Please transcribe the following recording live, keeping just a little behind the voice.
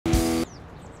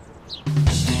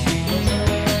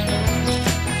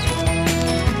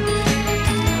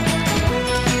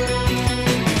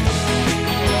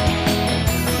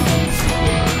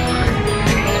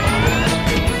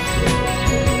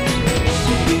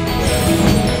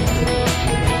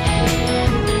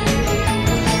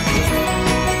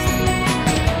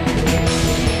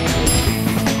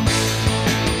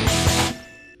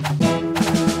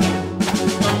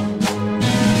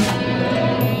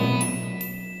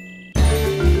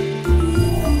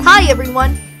Hi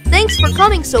everyone, thanks for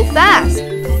coming so fast.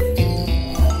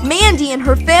 Mandy and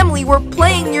her family were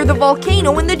playing near the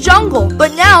volcano in the jungle,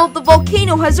 but now the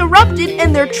volcano has erupted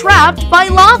and they're trapped by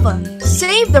lava.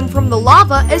 Save them from the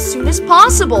lava as soon as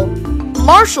possible.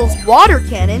 Marshall's water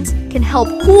cannons can help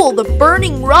cool the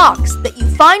burning rocks that you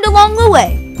find along the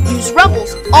way. Use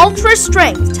Rubble's ultra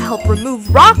strength to help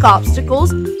remove rock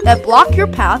obstacles that block your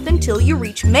path until you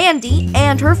reach Mandy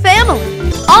and her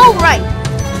family. All right,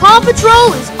 Paw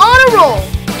Patrol is on a roll!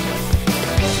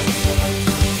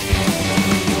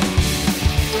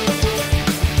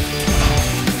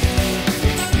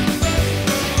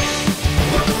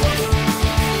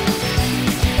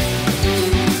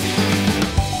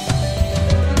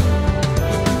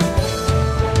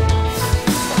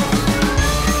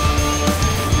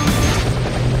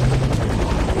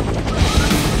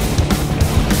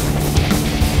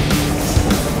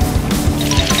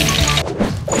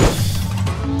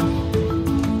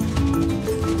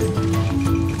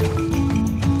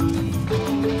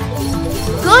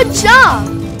 Good job!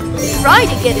 Try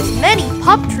to get as many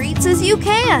pup treats as you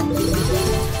can.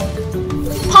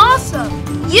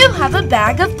 Possum, you have a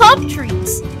bag of pup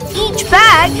treats. Each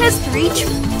bag has 3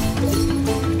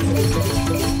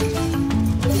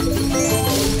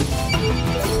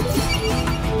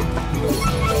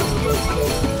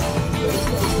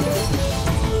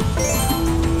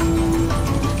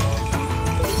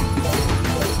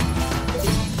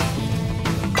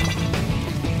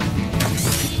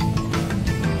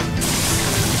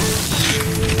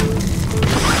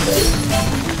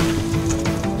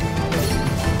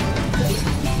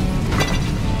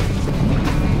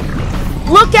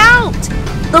 Look out!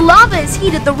 The lava has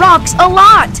heated the rocks a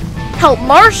lot. Help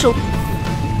Marshall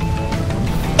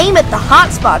aim at the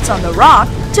hot spots on the rock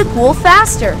to cool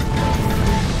faster.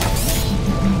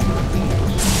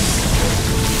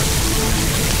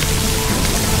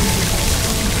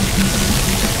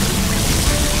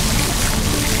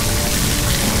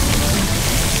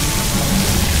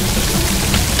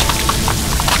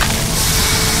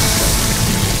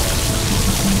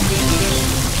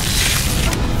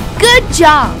 Good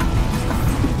job!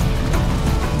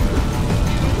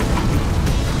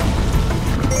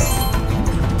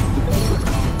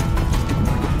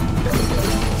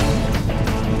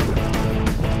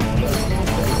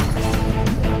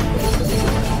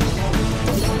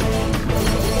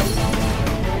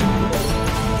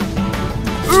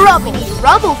 Rubble! We need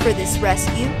Rubble for this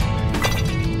rescue.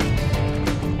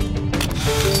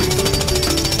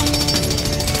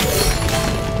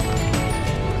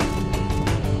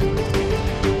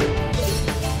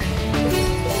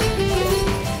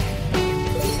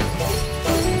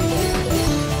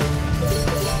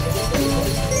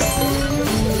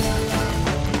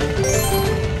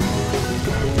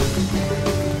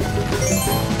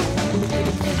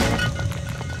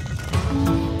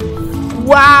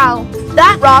 Wow,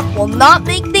 that rock will not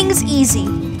make things easy.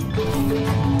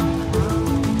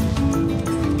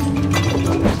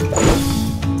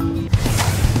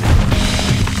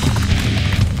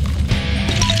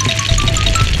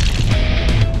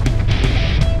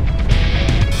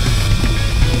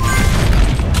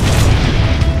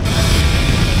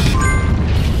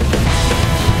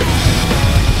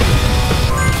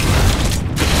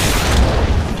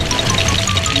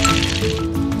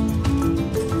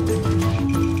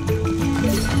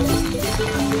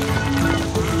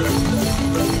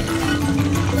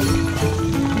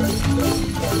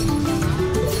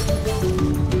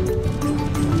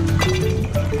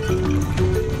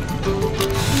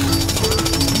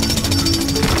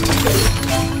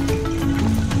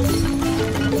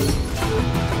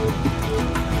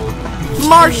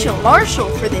 Marshall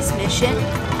for this mission.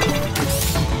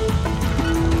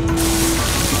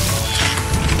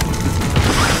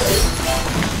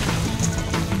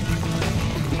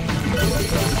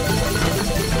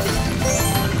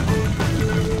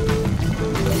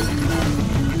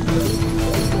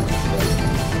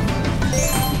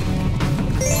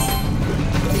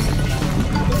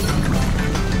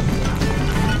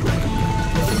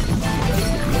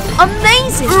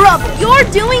 Amazing! Rubble, you're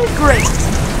doing great!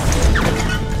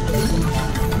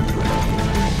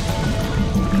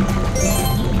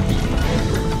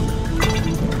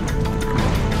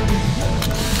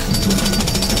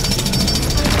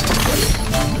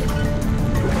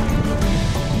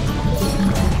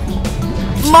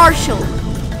 Marshall.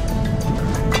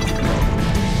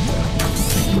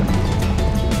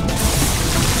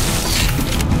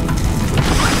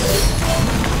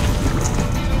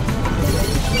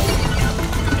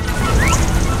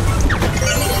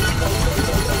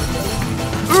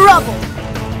 Rubble.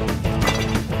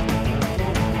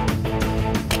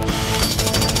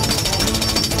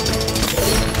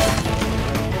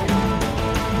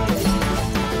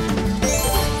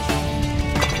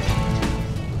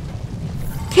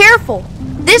 Careful!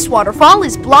 This waterfall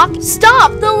is blocked.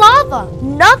 Stop the lava!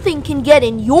 Nothing can get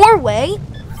in your way.